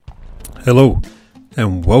Hello,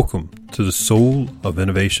 and welcome to the Soul of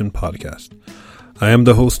Innovation podcast. I am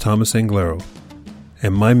the host, Thomas Anglero,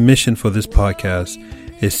 and my mission for this podcast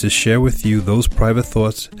is to share with you those private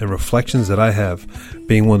thoughts and reflections that I have,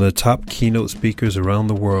 being one of the top keynote speakers around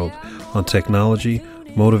the world on technology,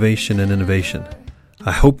 motivation, and innovation.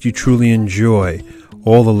 I hope you truly enjoy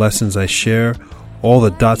all the lessons I share, all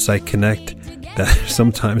the dots I connect that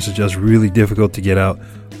sometimes are just really difficult to get out,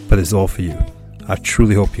 but it's all for you. I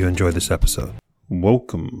truly hope you enjoy this episode.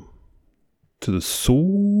 Welcome to the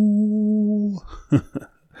Soul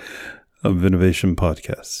of Innovation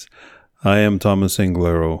podcast. I am Thomas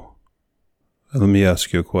Anglero. Let me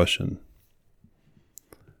ask you a question.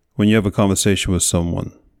 When you have a conversation with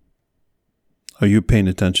someone, are you paying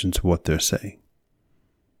attention to what they're saying?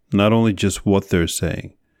 Not only just what they're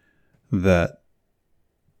saying, that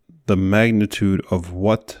the magnitude of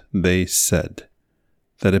what they said,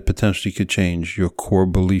 that it potentially could change your core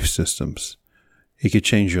belief systems. It could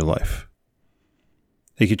change your life.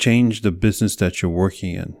 It could change the business that you're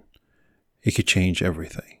working in. It could change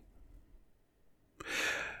everything.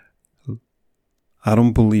 I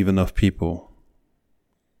don't believe enough people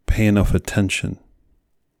pay enough attention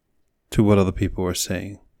to what other people are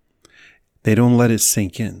saying. They don't let it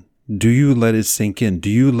sink in. Do you let it sink in?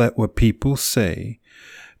 Do you let what people say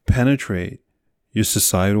penetrate your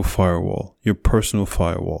societal firewall, your personal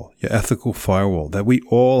firewall, your ethical firewall that we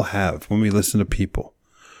all have when we listen to people?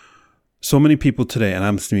 So many people today, and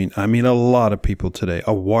I mean a lot of people today,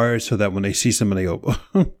 are wired so that when they see somebody, they go,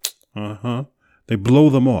 they blow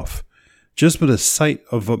them off. Just for the sight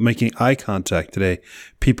of making eye contact today,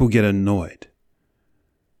 people get annoyed.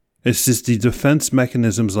 It's just the defense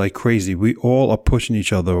mechanisms like crazy. We all are pushing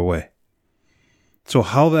each other away. So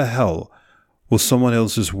how the hell will someone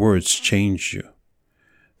else's words change you?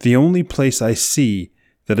 The only place I see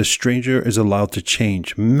that a stranger is allowed to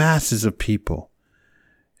change masses of people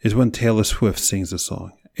is when Taylor Swift sings a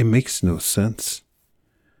song. It makes no sense.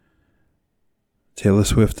 Taylor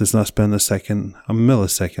Swift does not spend a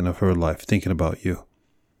millisecond of her life thinking about you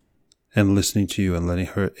and listening to you and letting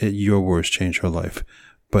your words change her life.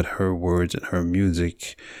 But her words and her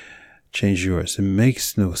music change yours. It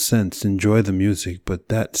makes no sense. Enjoy the music, but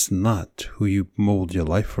that's not who you mold your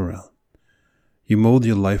life around. You mold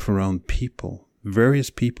your life around people, various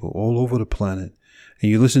people all over the planet,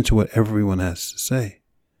 and you listen to what everyone has to say.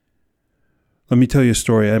 Let me tell you a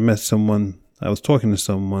story. I was talking to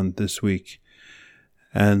someone this week,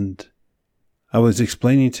 and I was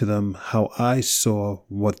explaining to them how I saw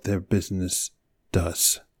what their business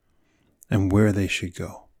does and where they should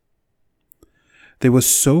go. They were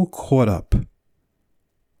so caught up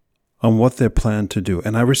on what they plan to do.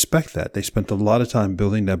 And I respect that. They spent a lot of time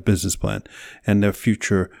building that business plan and their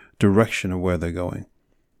future direction of where they're going.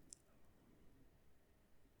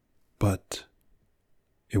 But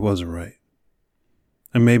it wasn't right.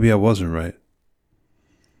 And maybe I wasn't right.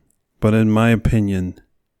 But in my opinion,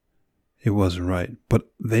 it wasn't right. But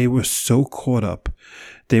they were so caught up.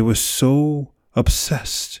 They were so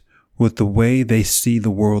obsessed with the way they see the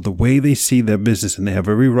world, the way they see their business, and they have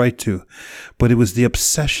every right to. But it was the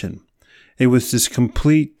obsession. It was this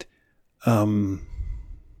complete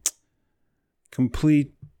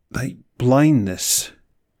blindness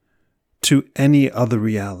to any other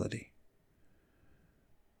reality.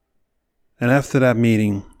 And after that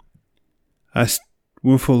meeting, I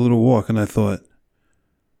went for a little walk and I thought,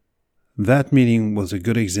 that meeting was a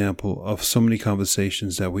good example of so many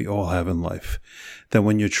conversations that we all have in life. That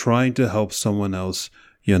when you're trying to help someone else,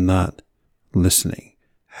 you're not listening.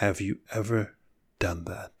 Have you ever done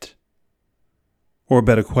that? Or a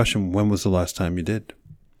better question, when was the last time you did?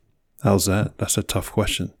 How's that? That's a tough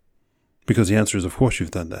question. Because the answer is, of course,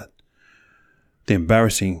 you've done that. The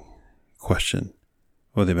embarrassing question,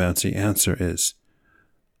 or the embarrassing answer is,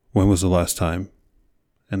 when was the last time?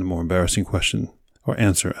 And the more embarrassing question or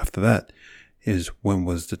answer after that is, when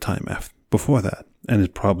was the time before that? And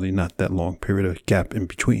it's probably not that long period of gap in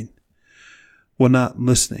between. We're not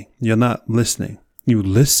listening. You're not listening. You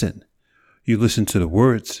listen. You listen to the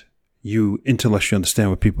words. You intellectually understand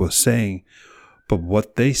what people are saying. But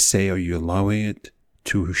what they say, are you allowing it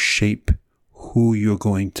to shape who you're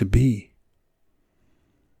going to be?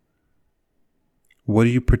 What are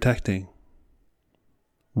you protecting?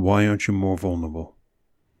 Why aren't you more vulnerable?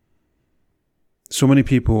 So many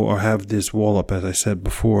people have this wall up, as I said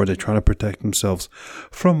before. They try to protect themselves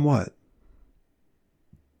from what?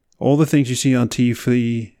 All the things you see on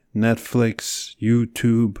TV, Netflix,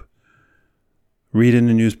 YouTube, read in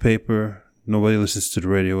the newspaper. Nobody listens to the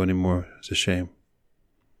radio anymore. It's a shame.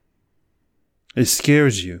 It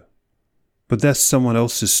scares you. But that's someone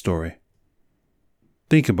else's story.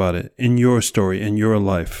 Think about it. In your story, in your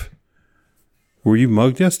life. Were you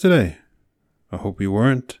mugged yesterday? I hope you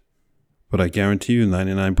weren't. But I guarantee you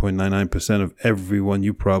 99.99% of everyone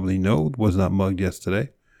you probably know was not mugged yesterday.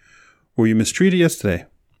 Were you mistreated yesterday?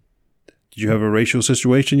 Did you have a racial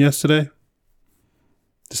situation yesterday?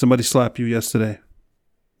 Did somebody slap you yesterday?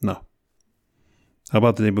 No. How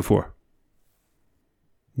about the day before?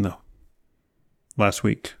 No. Last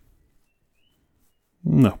week?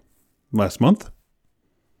 No. Last month?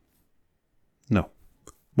 No.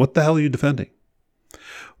 What the hell are you defending?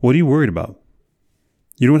 What are you worried about?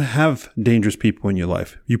 You don't have dangerous people in your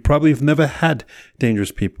life. You probably have never had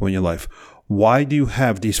dangerous people in your life. Why do you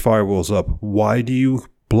have these firewalls up? Why do you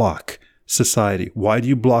block society? Why do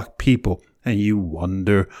you block people? And you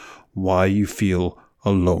wonder why you feel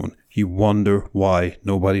alone. You wonder why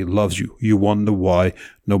nobody loves you. You wonder why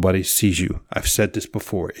nobody sees you. I've said this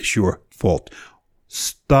before. It's your fault.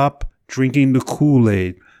 Stop drinking the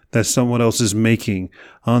Kool-Aid that someone else is making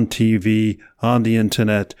on TV, on the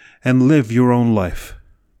internet, and live your own life.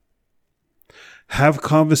 Have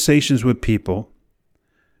conversations with people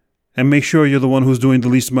and make sure you're the one who's doing the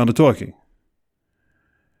least amount of talking.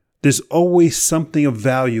 There's always something of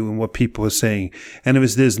value in what people are saying. And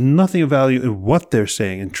if there's nothing of value in what they're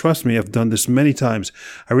saying, and trust me, I've done this many times,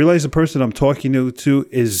 I realize the person I'm talking to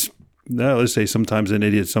is, let's say, sometimes an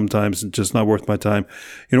idiot, sometimes just not worth my time.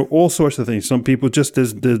 All sorts of things. Some people, just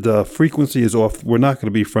as the frequency is off, we're not going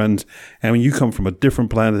to be friends. And when you come from a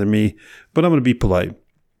different planet than me, but I'm going to be polite.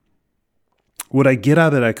 What I get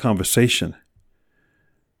out of that conversation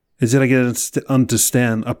is that I get to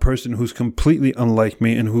understand a person who's completely unlike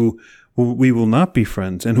me and who we will not be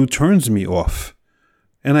friends and who turns me off.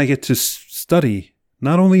 And I get to study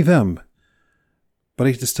not only them, but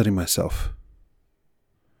I get to study myself.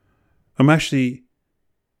 I'm actually,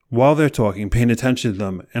 while they're talking, paying attention to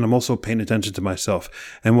them, and I'm also paying attention to myself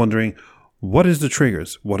and wondering, what is the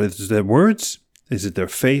triggers? What is their words? Is it their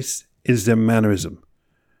face? Is their mannerism?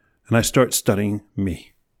 And I start studying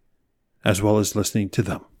me, as well as listening to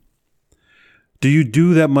them. Do you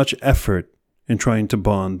do that much effort in trying to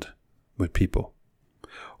bond with people?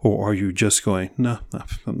 Or are you just going, no,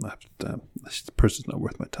 I'm not, this person's not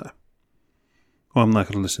worth my time. Or I'm not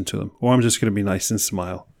going to listen to them. Or I'm just going to be nice and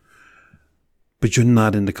smile. But you're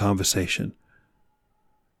not in the conversation.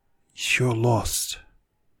 You're lost.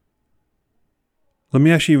 Let me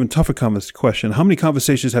ask you an even tougher question. How many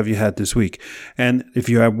conversations have you had this week? And if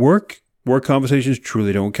you're at work conversations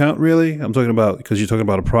truly don't count, really. I'm talking about, because you're talking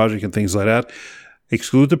about a project and things like that.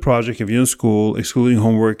 Exclude the project if you're in school, excluding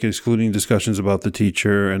homework, excluding discussions about the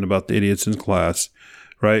teacher and about the idiots in class,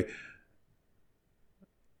 right?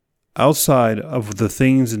 Outside of the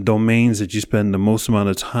things and domains that you spend the most amount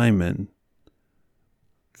of time in,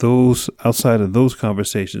 outside of those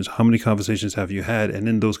conversations, how many conversations have you had? And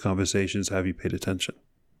in those conversations, have you paid attention?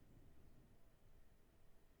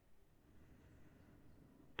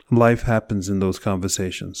 Life happens in those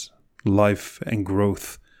conversations. Life and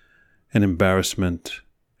growth and embarrassment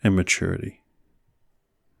and maturity.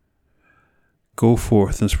 Go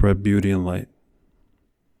forth and spread beauty and light.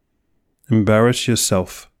 Embarrass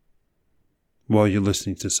yourself while you're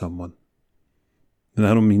listening to someone. And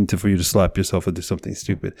I don't mean for you to slap yourself or do something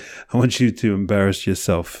stupid. I want you to embarrass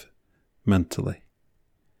yourself mentally.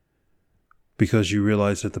 Because you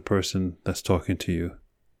realize that the person that's talking to you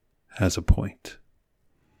has a point.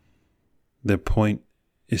 Their point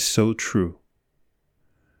is so true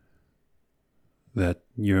that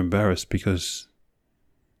you're embarrassed because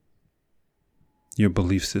your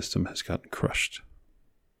belief system has gotten crushed.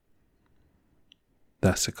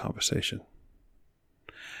 That's a conversation.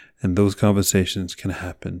 And those conversations can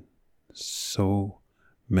happen so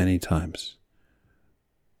many times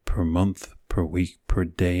per month, per week, per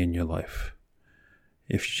day in your life.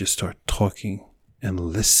 If you just start talking and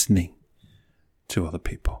listening to other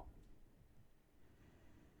people.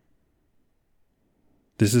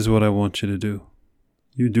 This is what I want you to do.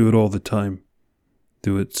 You do it all the time.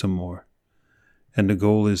 Do it some more. And the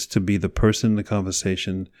goal is to be the person in the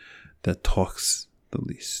conversation that talks the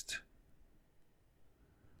least.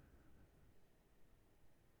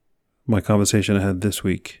 My conversation I had this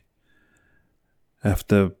week,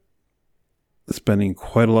 after spending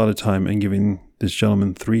quite a lot of time and giving this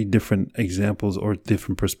gentleman 3 different examples or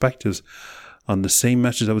different perspectives on the same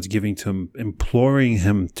message I was giving to him, imploring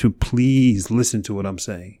him to please listen to what I'm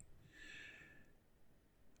saying.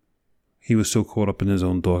 He was so caught up in his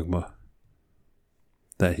own dogma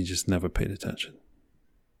that he just never paid attention.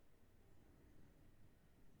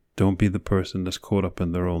 Don't be the person that's caught up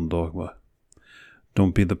in their own dogma.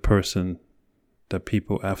 Don't be the person that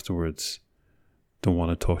people afterwards don't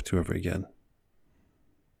want to talk to ever again.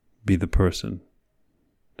 be the person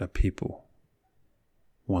that people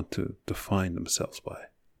want to define themselves by.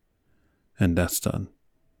 And that's done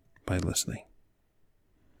by listening.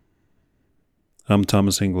 I'm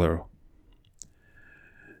Thomas Anglero,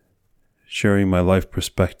 sharing my life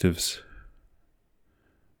perspectives,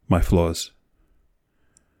 my flaws,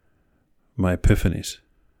 my epiphanies,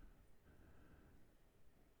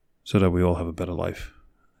 so that we all have a better life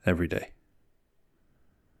every day.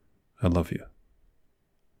 I love you.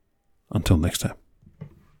 Until next time.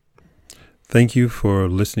 Thank you for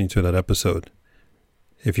listening to that episode.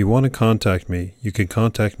 If you want to contact me, you can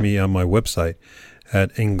contact me on my website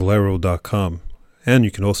at anglero.com, and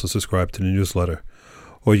you can also subscribe to the newsletter,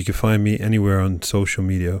 or you can find me anywhere on social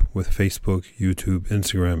media with Facebook, YouTube,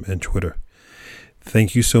 Instagram, and Twitter.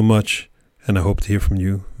 Thank you so much, and I hope to hear from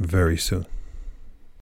you very soon.